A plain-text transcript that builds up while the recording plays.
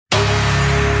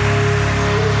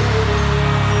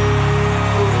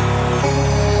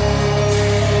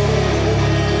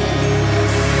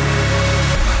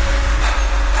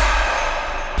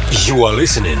You are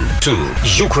listening to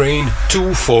Ukraine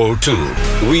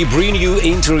 242. We bring you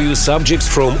interview subjects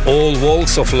from all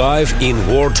walks of life in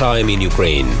wartime in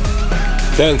Ukraine.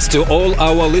 Thanks to all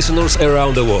our listeners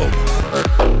around the world.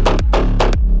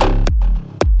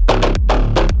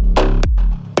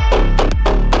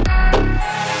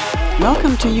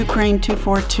 Welcome to Ukraine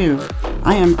 242.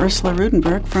 I am Ursula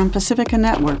Rudenberg from Pacifica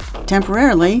Network,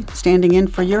 temporarily standing in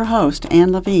for your host,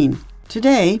 Anne Levine.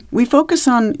 Today, we focus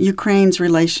on Ukraine's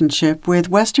relationship with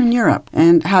Western Europe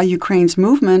and how Ukraine's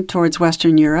movement towards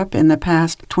Western Europe in the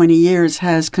past 20 years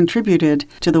has contributed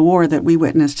to the war that we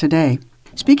witness today.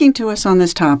 Speaking to us on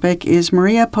this topic is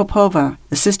Maria Popova,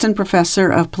 Assistant Professor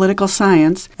of Political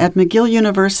Science at McGill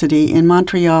University in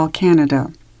Montreal,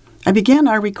 Canada. I began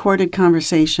our recorded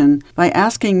conversation by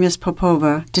asking Ms.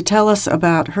 Popova to tell us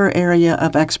about her area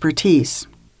of expertise.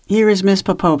 Here is Ms.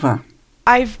 Popova.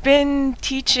 I've been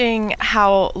teaching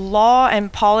how law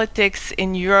and politics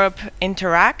in Europe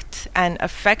interact and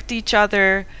affect each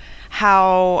other,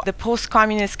 how the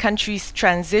post-communist countries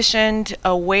transitioned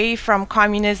away from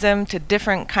communism to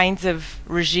different kinds of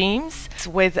regimes,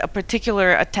 with a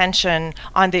particular attention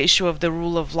on the issue of the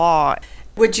rule of law.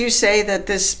 Would you say that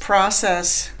this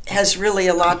process has really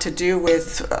a lot to do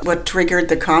with what triggered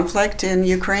the conflict in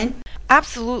Ukraine?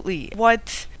 Absolutely.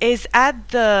 What is at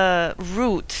the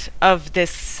root of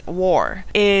this war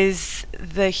is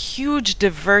the huge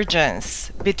divergence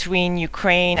between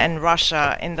Ukraine and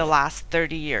Russia in the last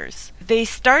 30 years. They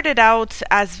started out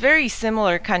as very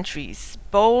similar countries,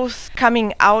 both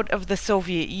coming out of the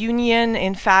Soviet Union.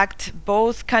 In fact,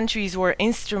 both countries were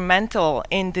instrumental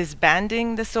in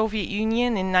disbanding the Soviet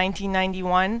Union in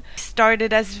 1991.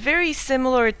 Started as very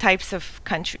similar types of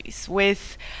countries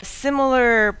with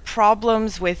similar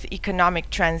problems with economic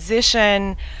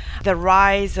transition, the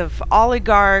rise of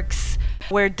oligarchs,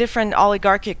 where different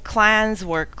oligarchic clans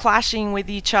were clashing with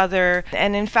each other.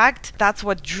 And in fact, that's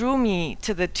what drew me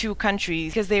to the two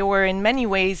countries, because they were in many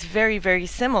ways very, very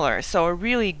similar. So a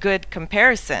really good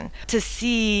comparison to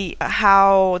see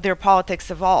how their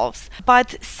politics evolves.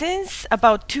 But since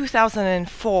about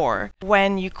 2004,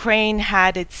 when Ukraine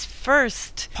had its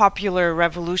first popular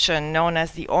revolution known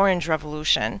as the Orange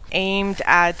Revolution, aimed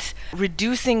at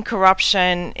reducing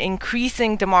corruption,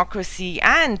 increasing democracy,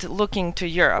 and looking to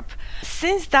Europe,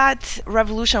 since that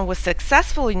revolution was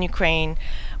successful in Ukraine,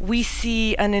 we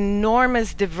see an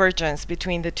enormous divergence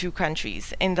between the two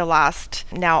countries in the last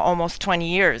now almost 20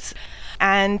 years.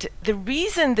 And the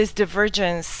reason this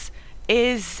divergence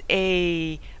is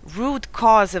a root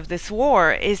cause of this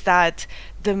war is that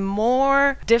the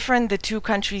more different the two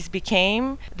countries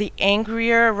became, the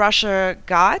angrier Russia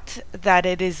got that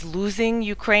it is losing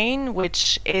Ukraine,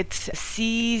 which it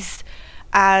sees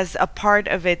as a part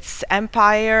of its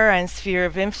empire and sphere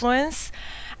of influence.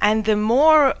 And the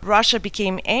more Russia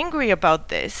became angry about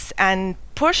this and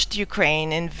pushed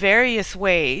Ukraine in various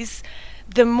ways,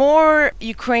 the more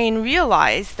Ukraine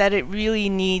realized that it really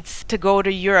needs to go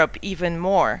to Europe even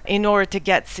more in order to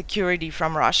get security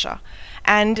from Russia.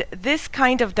 And this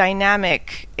kind of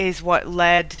dynamic is what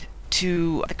led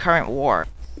to the current war.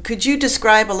 Could you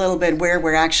describe a little bit where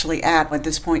we're actually at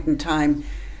this point in time?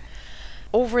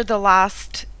 Over the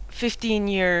last 15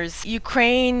 years,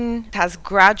 Ukraine has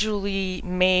gradually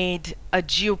made a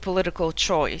geopolitical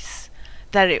choice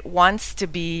that it wants to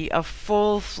be a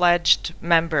full-fledged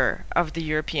member of the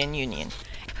European Union,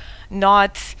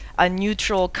 not a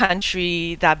neutral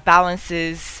country that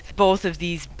balances both of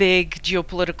these big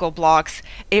geopolitical blocks.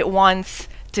 It wants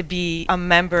to be a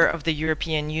member of the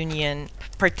European Union,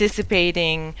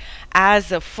 participating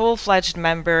as a full-fledged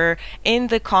member in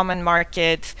the common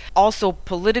market, also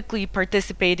politically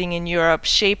participating in Europe,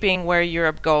 shaping where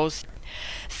Europe goes.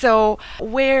 So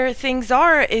where things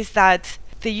are is that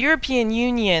the European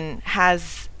Union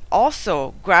has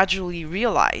also gradually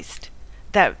realized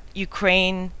that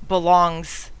Ukraine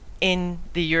belongs in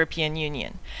the European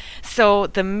Union. So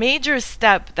the major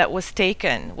step that was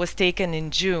taken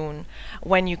in June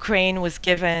when Ukraine was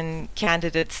given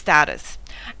candidate status.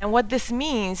 And what this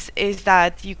means is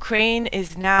that Ukraine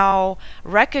is now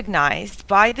recognized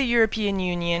by the European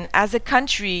Union as a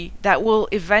country that will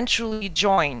eventually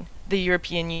join the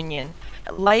European Union,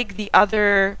 like the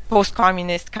other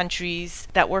post-communist countries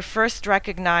that were first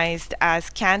recognized as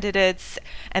candidates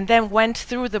and then went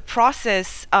through the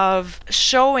process of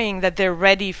showing that they're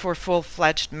ready for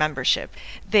full-fledged membership.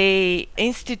 They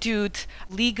institute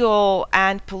legal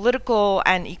and political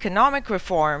and economic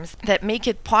reforms that make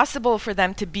it possible for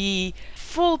them to be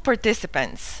full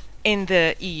participants in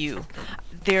the EU.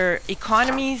 Their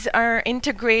economies are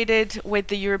integrated with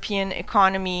the European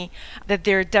economy, that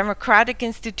their democratic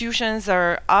institutions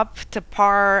are up to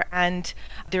par, and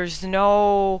there's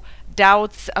no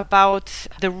doubts about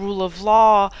the rule of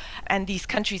law, and these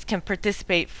countries can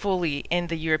participate fully in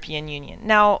the European Union.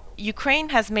 Now, Ukraine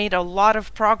has made a lot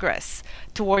of progress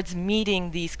towards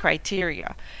meeting these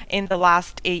criteria in the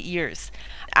last 8 years.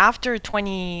 After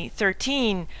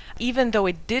 2013, even though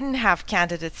it didn't have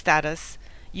candidate status,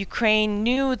 Ukraine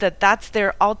knew that that's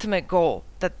their ultimate goal,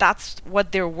 that that's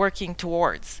what they're working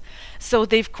towards. So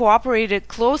they've cooperated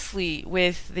closely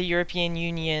with the European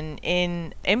Union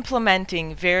in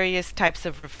implementing various types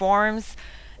of reforms,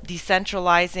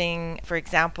 decentralizing, for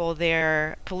example,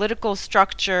 their political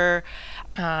structure,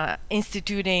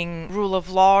 instituting rule of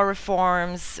law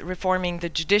reforms, reforming the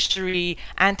judiciary,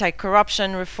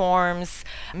 anti-corruption reforms,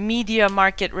 media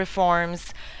market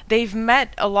reforms. They've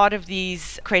met a lot of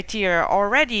these criteria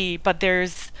already, but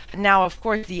there's now, of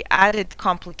course, the added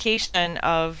complication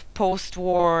of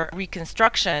post-war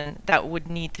reconstruction that would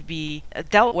need to be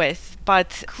dealt with.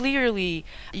 But clearly,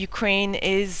 Ukraine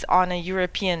is on a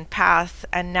European path,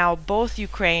 and now both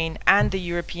Ukraine and the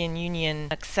European Union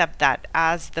accept that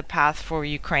as the path for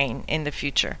Ukraine in the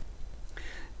future.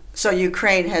 So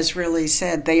Ukraine has really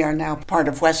said they are now part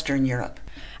of Western Europe.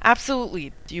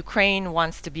 Absolutely. Ukraine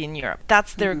wants to be in Europe.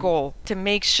 That's their goal, to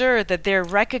make sure that they're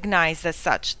recognized as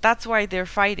such. That's why they're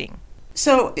fighting.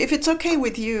 So, if it's okay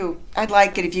with you, I'd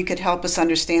like it if you could help us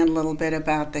understand a little bit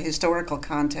about the historical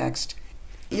context.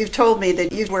 You've told me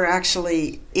that you were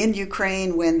actually in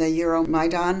Ukraine when the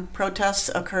Euromaidan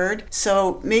protests occurred.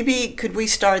 So, maybe could we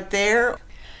start there?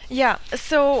 Yeah,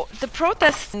 so the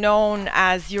protests known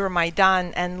as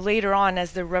Euromaidan and later on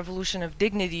as the Revolution of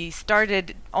Dignity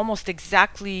started almost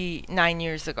exactly 9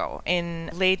 years ago in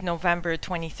late November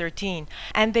 2013.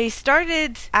 And they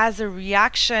started as a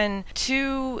reaction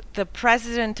to the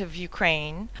president of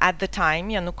Ukraine at the time,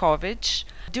 Yanukovych,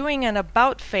 doing an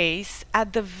about-face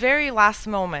at the very last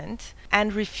moment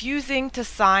and refusing to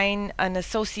sign an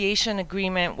association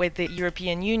agreement with the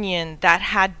European Union that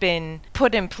had been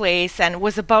put in place and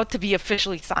was about to be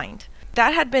officially signed.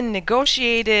 That had been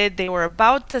negotiated. They were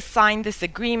about to sign this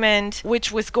agreement,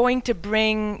 which was going to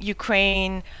bring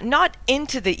Ukraine not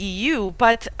into the EU,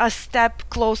 but a step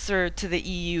closer to the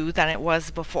EU than it was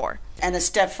before. And a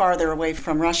step farther away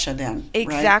from Russia then.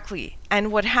 Exactly. Right?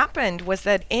 And what happened was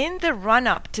that in the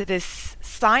run-up to this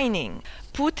signing,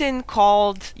 Putin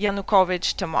called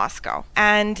Yanukovych to Moscow.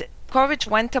 And Yanukovych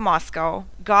went to Moscow,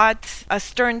 got a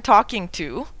stern talking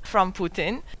to from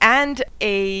Putin, and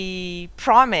a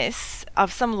promise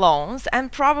of some loans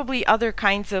and probably other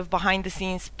kinds of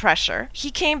behind-the-scenes pressure.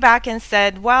 He came back and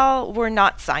said, well, we're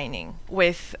not signing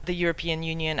with the European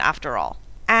Union after all.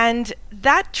 And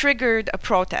that triggered a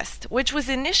protest, which was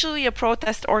initially a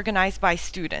protest organized by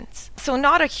students. So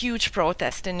not a huge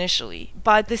protest initially,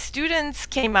 but the students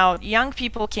came out, young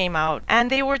people came out, and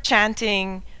they were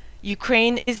chanting,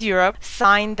 Ukraine is Europe,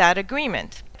 sign that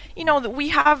agreement. You know, we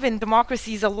have in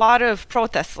democracies a lot of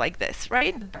protests like this,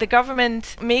 right? The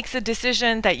government makes a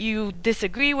decision that you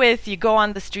disagree with, you go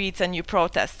on the streets and you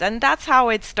protest. And that's how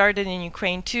it started in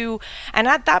Ukraine too. And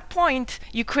at that point,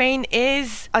 Ukraine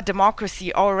is a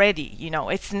democracy already. You know,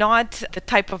 it's not the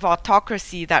type of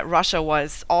autocracy that Russia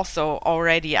was also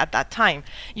already at that time.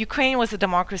 Ukraine was a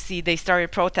democracy, they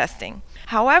started protesting.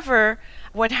 However,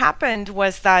 what happened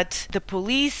was that the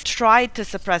police tried to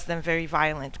suppress them very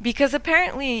violent because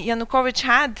apparently Yanukovych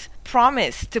had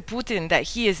promised to Putin that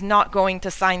he is not going to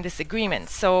sign this agreement,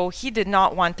 so he did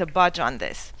not want to budge on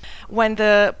this. When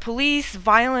the police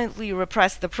violently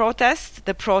repressed the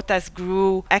protest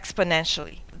grew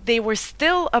exponentially. They were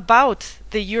still about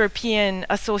the European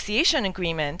Association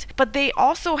Agreement, but they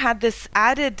also had this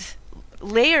added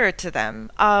layer to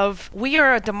them of we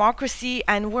are a democracy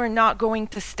and we're not going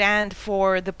to stand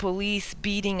for the police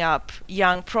beating up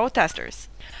young protesters.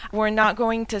 We're not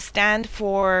going to stand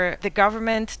for the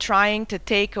government trying to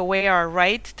take away our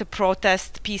right to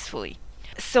protest peacefully.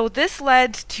 So this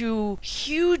led to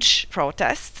huge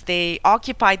protests. They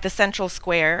occupied the central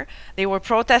square. They were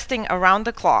protesting around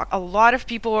the clock. A lot of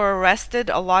people were arrested.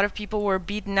 A lot of people were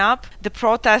beaten up. The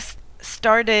protests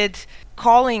started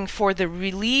calling for the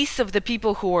release of the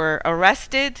people who were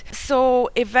arrested. So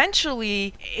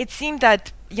eventually, it seemed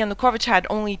that Yanukovych had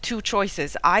only two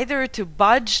choices, either to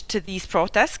budge to these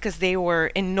protests, because they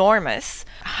were enormous,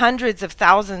 hundreds of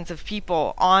thousands of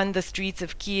people on the streets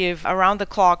of Kiev around the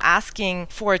clock asking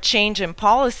for a change in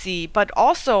policy, but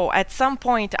also at some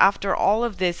point after all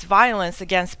of this violence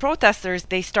against protesters,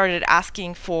 they started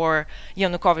asking for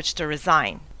Yanukovych to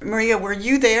resign. Maria, were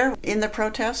you there in the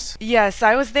protests? Yes,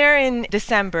 I was there in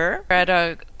December at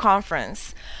a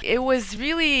conference. It was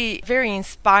really very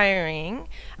inspiring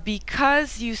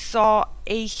because you saw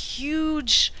a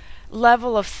huge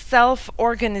level of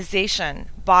self-organization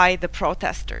by the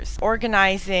protesters,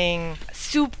 organizing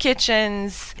soup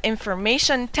kitchens,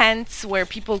 information tents where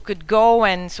people could go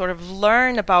and sort of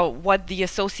learn about what the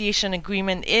association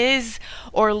agreement is,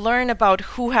 or learn about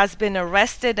who has been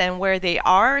arrested and where they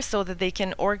are so that they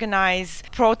can organize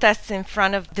protests in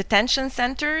front of detention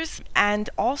centers, and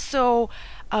also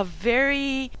a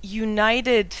very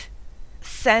united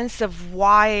sense of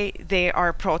why they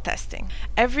are protesting.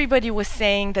 Everybody was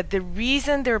saying that the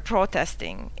reason they're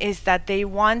protesting is that they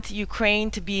want Ukraine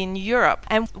to be in Europe.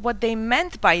 And what they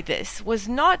meant by this was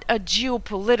not a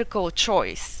geopolitical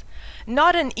choice,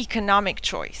 not an economic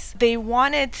choice. They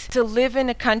wanted to live in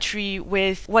a country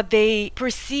with what they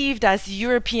perceived as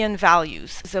European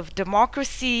values of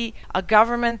democracy, a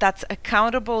government that's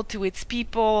accountable to its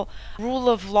people, rule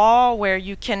of law where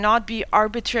you cannot be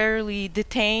arbitrarily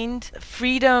detained,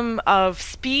 freedom of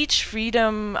speech,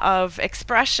 freedom of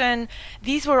expression.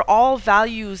 These were all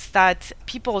values that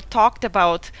people talked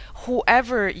about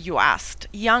whoever you asked.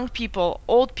 Young people,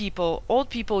 old people. Old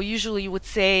people usually would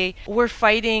say, we're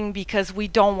fighting because we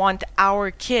don't want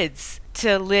our kids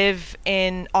to live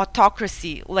in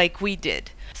autocracy like we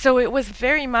did. So it was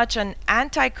very much an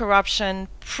anti-corruption,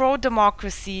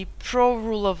 pro-democracy,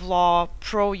 pro-rule of law,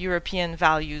 pro-European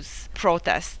values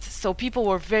protest. So people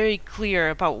were very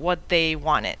clear about what they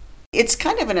wanted. It's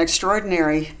kind of an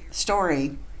extraordinary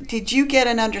story. Did you get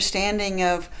an understanding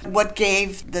of what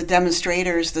gave the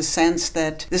demonstrators the sense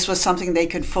that this was something they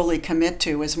could fully commit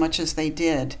to as much as they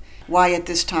did? Why at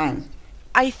this time?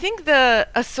 I think the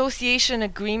association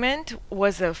agreement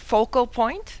was a focal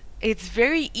point. It's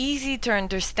very easy to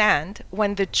understand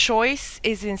when the choice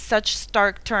is in such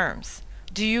stark terms.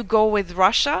 Do you go with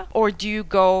Russia or do you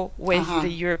go with the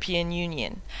European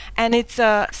Union? And it's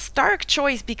a stark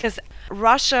choice because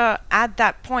Russia at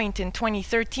that point in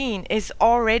 2013 is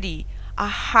already a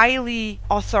highly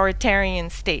authoritarian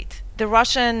state. The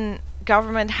Russian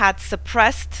government had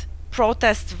suppressed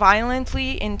protests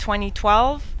violently in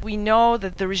 2012. We know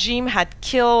that the regime had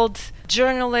killed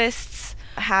journalists,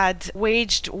 had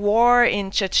waged war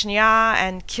in Chechnya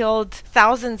and killed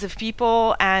thousands of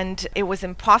people, and it was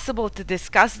impossible to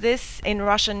discuss this in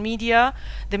Russian media.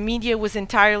 The media was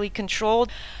entirely controlled.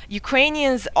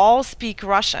 Ukrainians all speak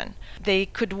Russian. They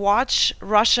could watch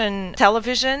Russian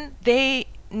television. They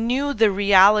knew the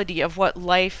reality of what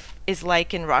life is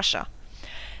like in Russia.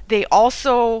 They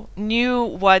also knew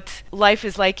what life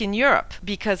is like in Europe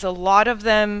because a lot of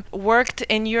them worked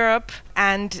in Europe,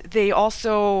 and they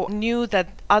also knew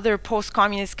that other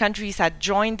post-communist countries had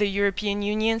joined the European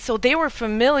Union. So they were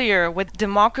familiar with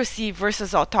democracy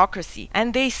versus autocracy.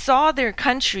 And they saw their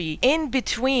country in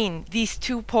between these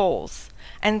two poles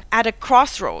and at a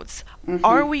crossroads.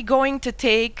 Are we going to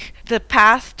take the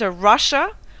path to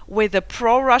Russia with a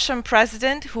pro-Russian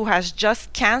president who has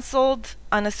just canceled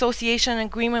an association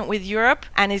agreement with Europe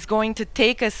and is going to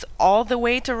take us all the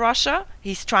way to Russia?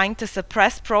 He's trying to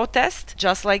suppress protest,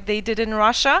 just like they did in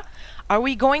Russia. Are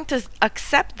we going to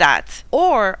accept that?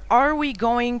 Or are we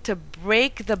going to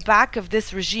break the back of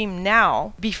this regime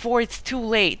now before it's too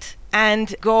late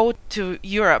and go to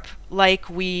Europe like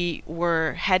we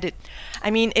were headed? I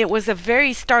mean, it was a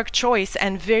very stark choice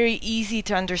and very easy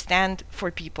to understand for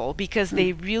people because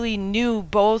they really knew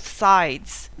both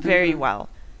sides very well.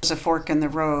 There's a fork in the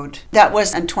road. That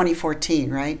was in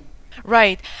 2014, right?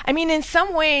 Right. I mean, in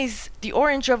some ways, the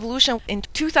Orange Revolution in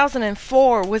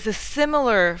 2004 was a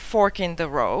similar fork in the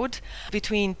road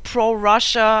between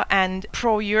pro-Russia and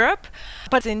pro-Europe.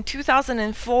 But in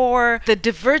 2004, the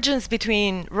divergence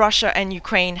between Russia and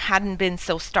Ukraine hadn't been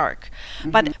so stark.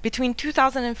 But between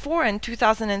 2004 and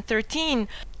 2013,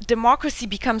 democracy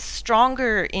becomes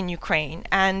stronger in Ukraine.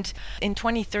 And in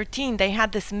 2013, they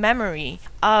had this memory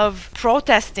of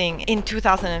protesting in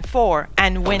 2004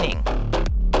 and winning.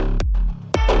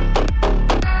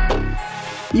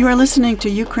 You are listening to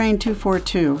Ukraine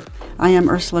 242. I am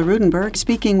Ursula Rudenberg,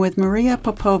 speaking with Maria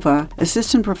Popova,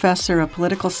 Assistant Professor of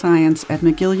Political Science at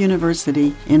McGill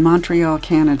University in Montreal,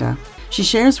 Canada. She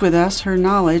shares with us her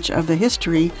knowledge of the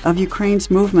history of Ukraine's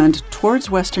movement towards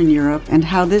Western Europe and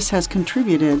how this has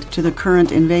contributed to the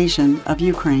current invasion of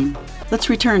Ukraine. Let's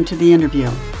return to the interview.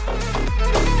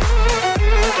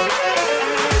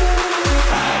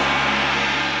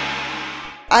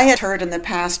 I had heard in the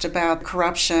past about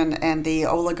corruption and the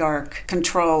oligarch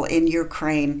control in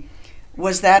Ukraine.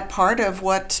 Was that part of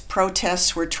what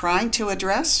protests were trying to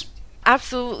address?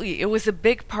 Absolutely. It was a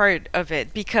big part of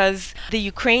it because the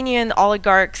Ukrainian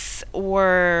oligarchs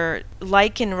were,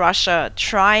 like in Russia,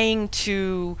 trying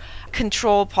to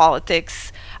control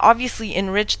politics, obviously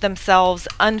enrich themselves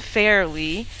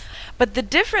unfairly. But the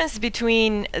difference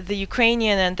between the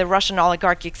Ukrainian and the Russian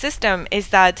oligarchic system is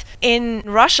that in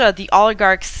Russia, the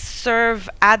oligarchs serve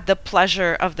at the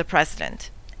pleasure of the president.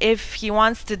 If he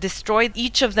wants to destroy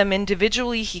each of them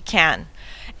individually, he can.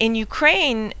 In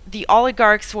Ukraine, the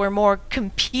oligarchs were more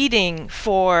competing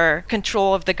for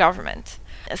control of the government.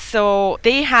 So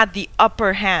they had the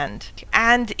upper hand.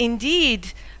 And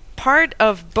indeed, part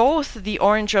of both the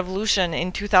Orange Revolution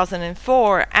in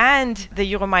 2004 and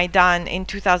the Euromaidan in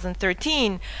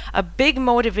 2013, a big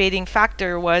motivating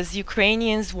factor was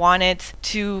Ukrainians wanted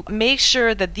to make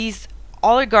sure that these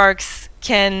oligarchs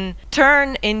can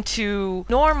turn into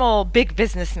normal big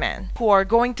businessmen who are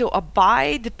going to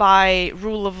abide by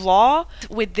rule of law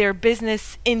with their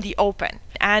business in the open.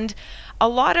 And a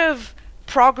lot of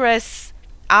progress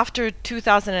after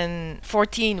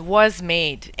 2014 was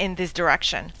made in this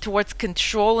direction towards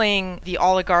controlling the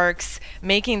oligarchs,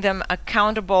 making them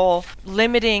accountable,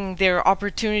 limiting their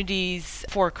opportunities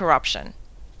for corruption.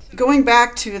 Going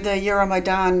back to the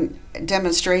Euromaidan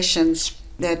demonstrations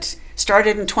that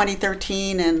started in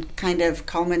 2013 and kind of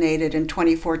culminated in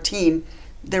 2014,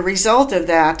 the result of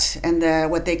that and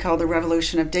what they call the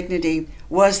Revolution of Dignity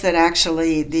was that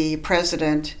actually the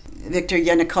president, Viktor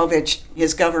Yanukovych,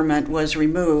 his government was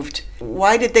removed.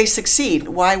 Why did they succeed?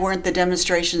 Why weren't the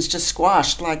demonstrations just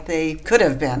squashed like they could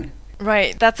have been?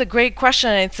 Right, that's a great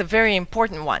question. It's a very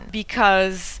important one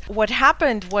because what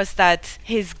happened was that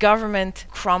his government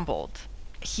crumbled.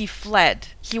 He fled.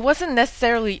 He wasn't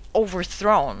necessarily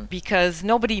overthrown because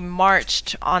nobody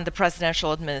marched on the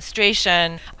presidential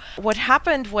administration. What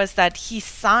happened was that he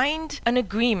signed an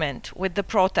agreement with the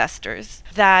protesters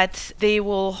that they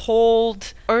will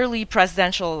hold early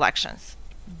presidential elections.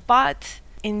 But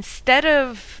instead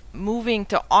of moving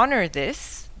to honor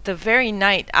this, the very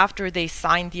night after they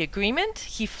signed the agreement,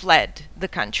 he fled the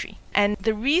country. And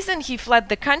the reason he fled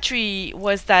the country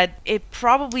was that it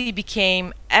probably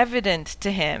became evident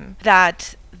to him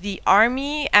that the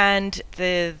army and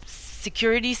the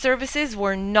security services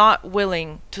were not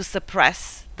willing to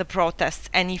suppress the protests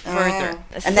any further.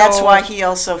 And that's why he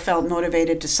also felt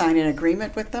motivated to sign an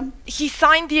agreement with them? He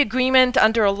signed the agreement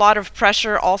under a lot of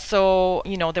pressure. Also,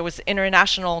 there was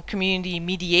international community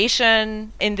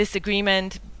mediation in this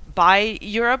agreement by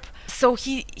Europe. So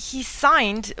he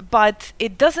signed, but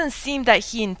it doesn't seem that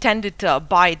he intended to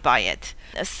abide by it.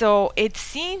 So it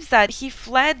seems that he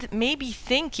fled maybe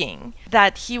thinking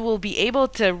that he will be able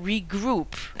to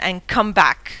regroup and come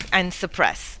back and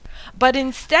suppress. But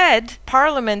instead,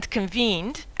 Parliament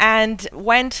convened and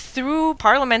went through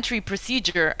parliamentary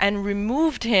procedure and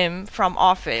removed him from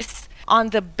office on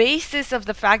the basis of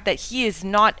the fact that he is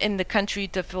not in the country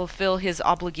to fulfill his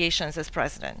obligations as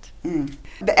president. And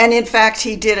in fact,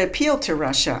 he did appeal to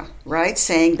Russia, right?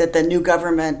 Saying that the new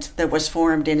government that was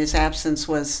formed in his absence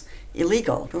was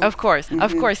illegal. Of course,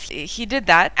 he did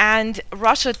that. And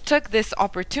Russia took this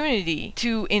opportunity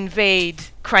to invade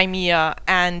Crimea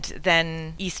and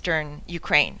then eastern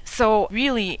Ukraine. So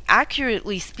really,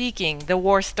 accurately speaking, the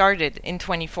war started in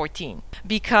 2014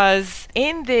 because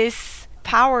in this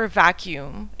power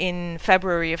vacuum in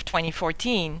February of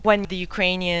 2014, when the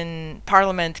Ukrainian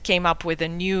parliament came up with a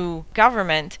new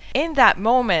government, in that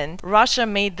moment, Russia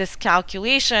made this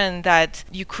calculation that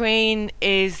Ukraine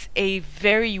is a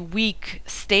very weak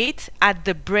state at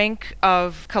the brink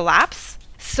of collapse,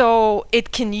 so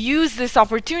it can use this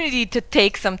opportunity to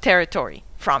take some territory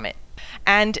from it.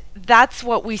 And that's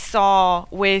what we saw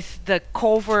with the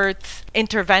covert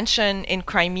intervention in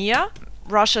Crimea.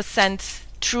 Russia sent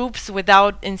troops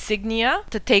without insignia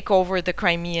to take over the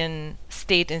Crimean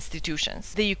state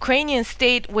institutions. The Ukrainian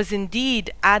state was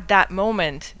indeed at that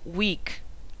moment weak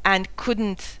and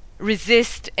couldn't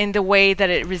resist in the way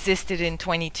that it resisted in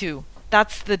 22.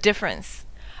 That's the difference.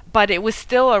 But it was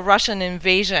still a Russian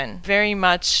invasion, very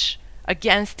much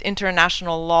against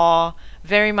international law,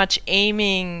 very much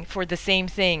aiming for the same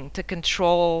thing, to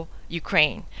control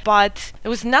Ukraine. But there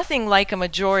was nothing like a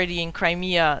majority in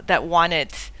Crimea that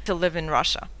wanted to live in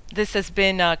Russia. This has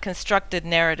been a constructed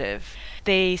narrative.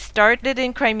 They started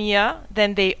in Crimea,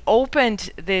 then they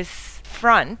opened this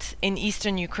front in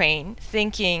eastern Ukraine,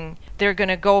 thinking they're going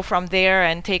to go from there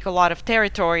and take a lot of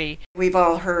territory. We've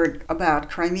all heard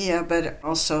about Crimea, but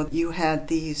also you had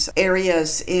these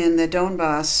areas in the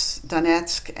Donbass,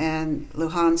 Donetsk and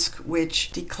Luhansk,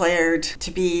 which declared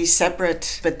to be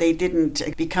separate, but they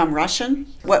didn't become Russian.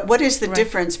 What is the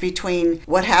difference between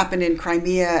what happened in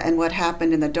Crimea and what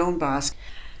happened in the Donbass?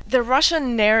 The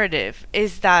Russian narrative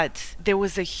is that there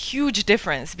was a huge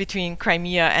difference between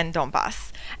Crimea and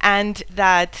Donbass, and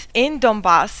that in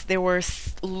Donbass there were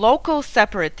local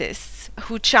separatists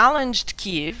who challenged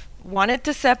Kiev, wanted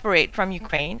to separate from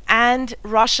Ukraine, and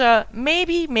Russia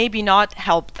maybe not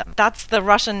helped them. That's the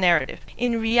Russian narrative.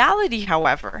 In reality,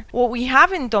 however, what we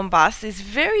have in Donbass is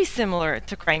very similar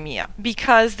to Crimea,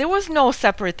 because there was no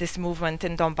separatist movement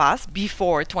in Donbass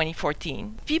before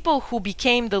 2014. People who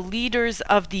became the leaders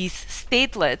of these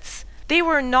statelets, they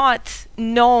were not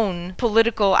known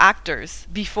political actors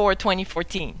before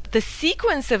 2014. The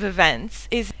sequence of events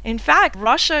is, in fact,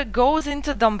 Russia goes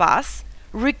into Donbass,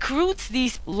 recruits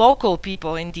these local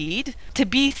people indeed to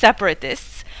be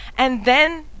separatists, and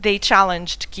then they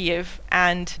challenged Kiev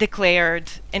and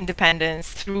declared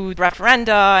independence through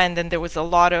referenda, and then there was a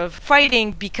lot of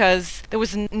fighting because there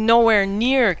was nowhere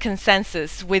near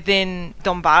consensus within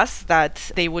Donbass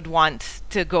that they would want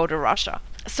to go to Russia.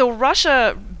 So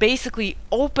Russia basically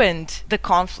opened the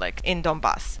conflict in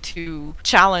Donbass to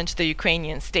challenge the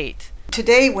Ukrainian state.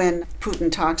 Today, when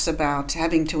Putin talks about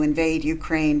having to invade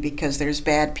Ukraine because there's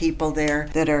bad people there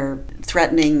that are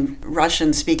threatening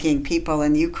Russian-speaking people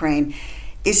in Ukraine,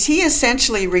 is he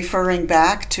essentially referring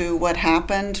back to what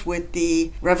happened with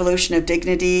the Revolution of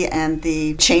Dignity and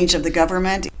the change of the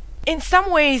government? In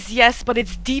some ways, yes, but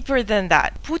it's deeper than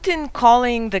that. Putin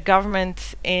calling the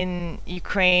government in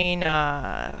Ukraine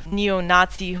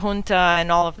neo-Nazi junta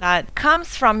and all of that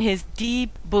comes from his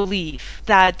deep belief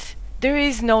that there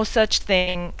is no such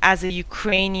thing as a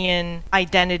Ukrainian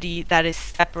identity that is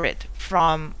separate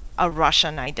from a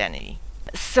Russian identity.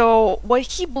 So what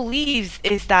he believes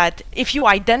is that if you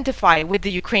identify with the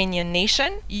Ukrainian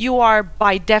nation, you are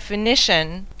by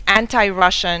definition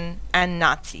anti-Russian and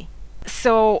Nazi.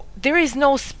 So there is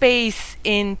no space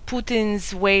in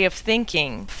Putin's way of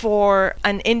thinking for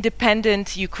an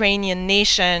independent Ukrainian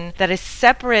nation that is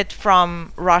separate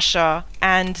from Russia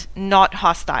and not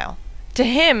hostile. To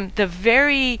him, the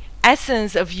very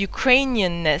essence of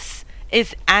Ukrainianness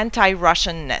is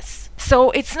anti-Russianness.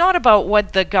 So it's not about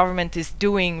what the government is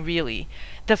doing, really.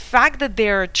 The fact that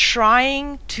they're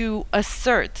trying to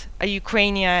assert a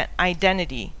Ukrainian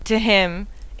identity, to him,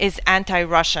 is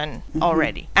anti-Russian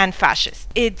already and fascist.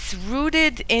 It's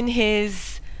rooted in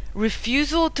his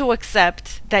refusal to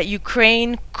accept that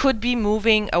Ukraine could be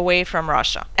moving away from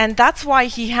Russia. And that's why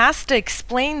he has to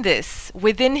explain this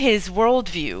within his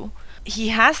worldview. He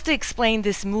has to explain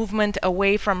this movement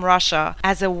away from Russia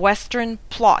as a Western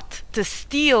plot to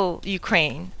steal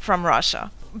Ukraine from Russia,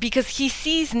 because he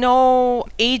sees no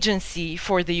agency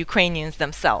for the Ukrainians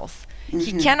themselves.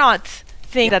 He cannot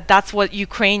think that that's what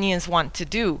Ukrainians want to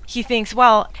do. He thinks,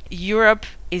 well, Europe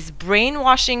is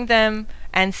brainwashing them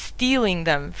and stealing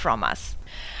them from us.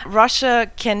 Russia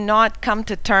cannot come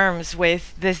to terms with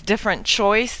this different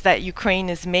choice that Ukraine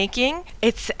is making.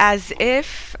 It's as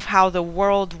if how the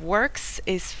world works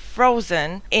is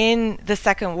frozen in the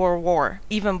Second World War,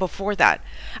 even before that.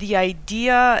 The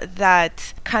idea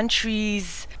that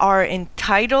countries are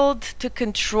entitled to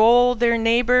control their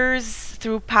neighbors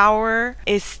through power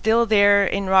is still there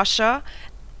in Russia.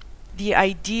 The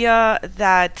idea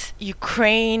that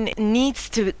Ukraine needs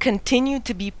to continue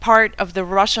to be part of the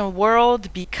Russian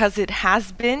world because it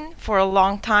has been for a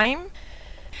long time.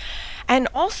 And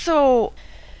also,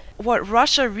 what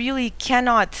Russia really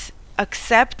cannot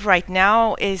accept right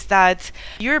now is that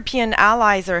European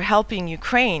allies are helping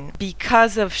Ukraine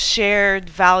because of shared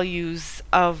values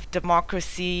of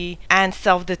democracy and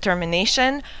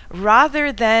self-determination,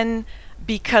 rather than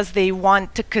because they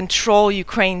want to control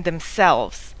Ukraine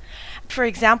themselves. For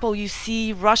example, you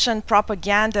see Russian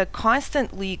propaganda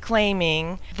constantly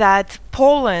claiming that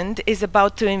Poland is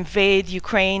about to invade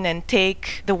Ukraine and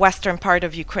take the western part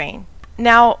of Ukraine.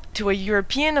 Now, to a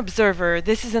European observer,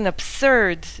 this is an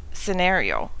absurd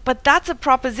scenario. But that's a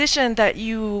proposition that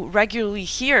you regularly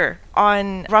hear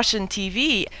on Russian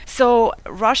TV. So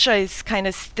Russia is kind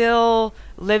of still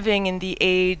living in the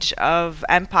age of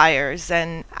empires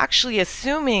and actually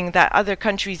assuming that other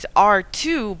countries are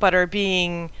too, but are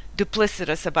being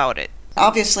duplicitous about it.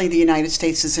 Obviously, the United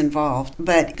States is involved,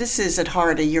 but this is at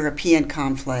heart a European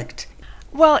conflict.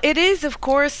 Well, it is, of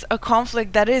course, a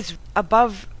conflict that is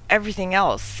above everything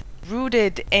else,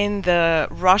 rooted in the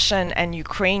Russian and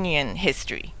Ukrainian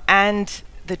history and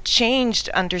the changed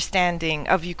understanding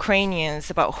of Ukrainians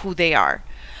about who they are.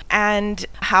 And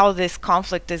how this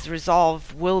conflict is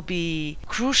resolved will be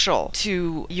crucial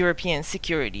to European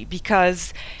security,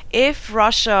 because if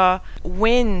Russia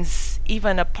wins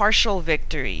even a partial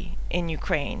victory in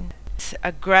Ukraine,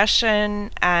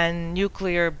 aggression and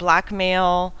nuclear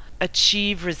blackmail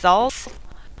achieve results,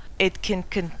 it can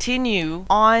continue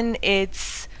on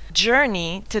its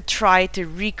journey to try to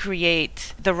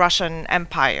recreate the Russian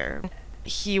Empire.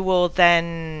 He will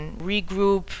then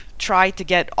regroup, try to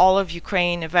get all of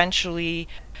Ukraine eventually.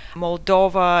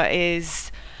 Moldova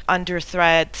is under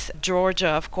threat. Georgia,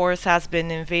 of course, has been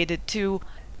invaded too.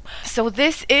 So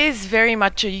this is very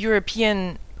much a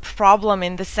European problem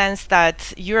in the sense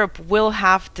that Europe will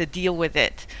have to deal with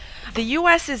it. The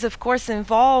US is, of course,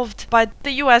 involved, but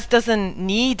the US doesn't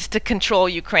need to control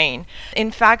Ukraine.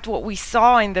 In fact, what we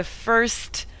saw in the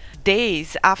first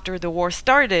days after the war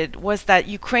started was that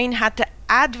Ukraine had to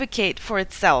advocate for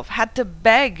itself, had to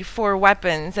beg for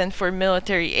weapons and for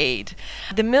military aid.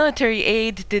 The military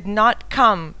aid did not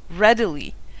come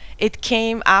readily. It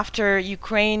came after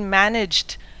Ukraine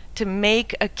managed to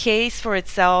make a case for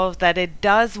itself that it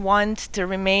does want to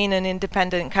remain an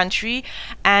independent country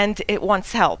and it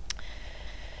wants help.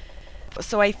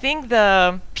 So I think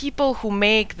the people who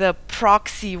make the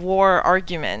proxy war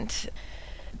argument,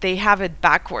 they have it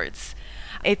backwards.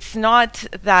 It's not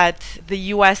that the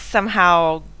US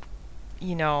somehow,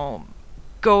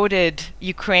 goaded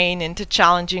Ukraine into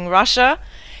challenging Russia.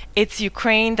 It's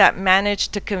Ukraine that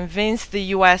managed to convince the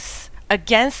US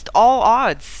against all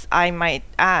odds, I might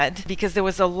add, because there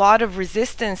was a lot of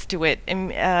resistance to it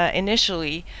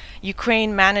initially.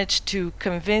 Ukraine managed to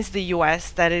convince the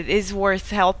US that it is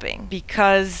worth helping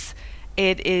because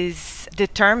it is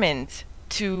determined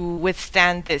to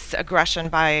withstand this aggression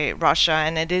by Russia,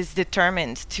 and it is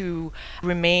determined to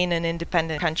remain an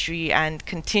independent country and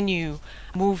continue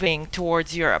moving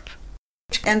towards Europe.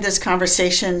 To end this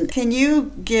conversation, can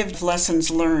you give lessons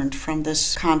learned from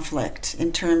this conflict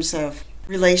in terms of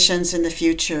relations in the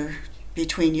future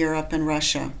between Europe and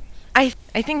Russia? I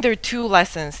think there are two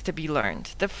lessons to be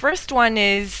learned. The first one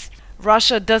is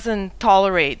Russia doesn't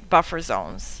tolerate buffer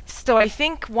zones. So I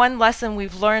think one lesson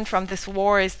we've learned from this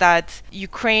war is that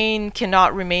Ukraine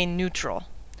cannot remain neutral.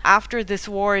 After this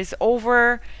war is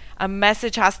over, a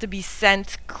message has to be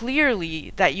sent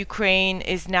clearly that Ukraine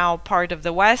is now part of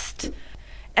the West.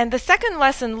 And the second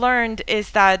lesson learned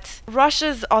is that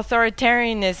Russia's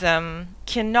authoritarianism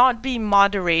cannot be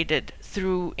moderated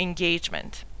through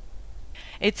engagement.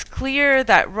 It's clear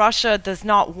that Russia does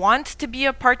not want to be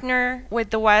a partner with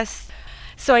the West.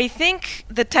 So I think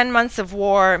the 10 months of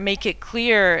war make it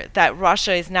clear that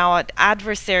Russia is now an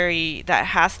adversary that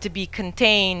has to be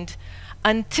contained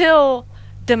until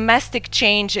domestic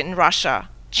change in Russia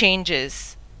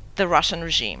changes the Russian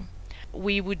regime.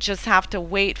 We would just have to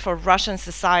wait for Russian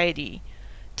society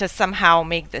to somehow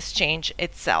make this change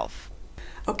itself.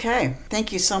 Okay,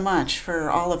 thank you so much for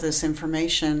all of this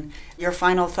information. Your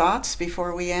final thoughts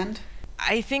before we end?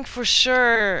 I think for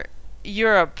sure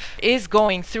Europe is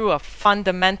going through a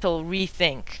fundamental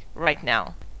rethink right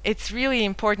now. It's really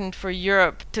important for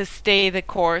Europe to stay the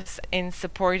course in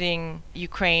supporting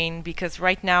Ukraine because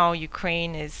right now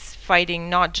Ukraine is fighting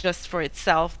not just for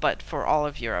itself but for all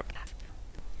of Europe.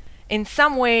 In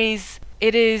some ways,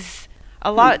 it is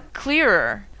a lot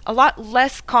clearer, a lot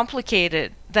less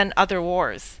complicated than other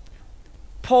wars.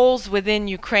 Polls within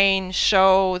Ukraine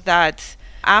show that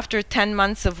after 10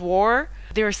 months of war,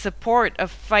 their support of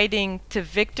fighting to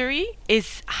victory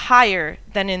is higher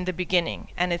than in the beginning,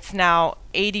 and it's now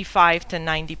 85 to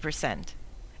 90%.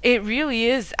 It really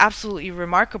is absolutely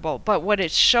remarkable, but what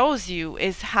it shows you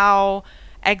is how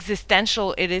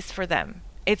existential it is for them.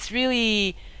 It's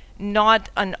really not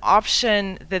an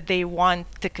option that they want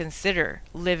to consider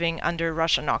living under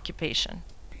Russian occupation.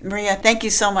 Maria, thank you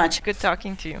so much. Good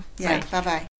talking to you. Yeah,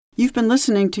 bye-bye. You've been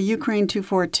listening to Ukraine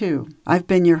 242. I've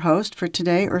been your host for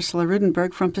today, Ursula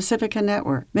Rudenberg from Pacifica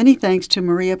Network. Many thanks to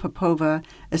Maria Popova,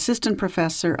 Assistant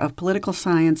Professor of Political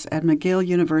Science at McGill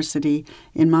University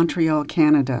in Montreal,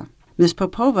 Canada. Ms.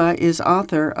 Popova is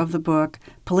author of the book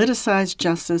Politicized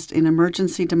Justice in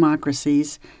Emergency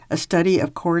Democracies, a study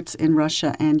of courts in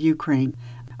Russia and Ukraine.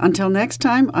 Until next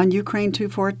time on Ukraine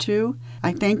 242,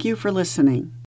 I thank you for listening.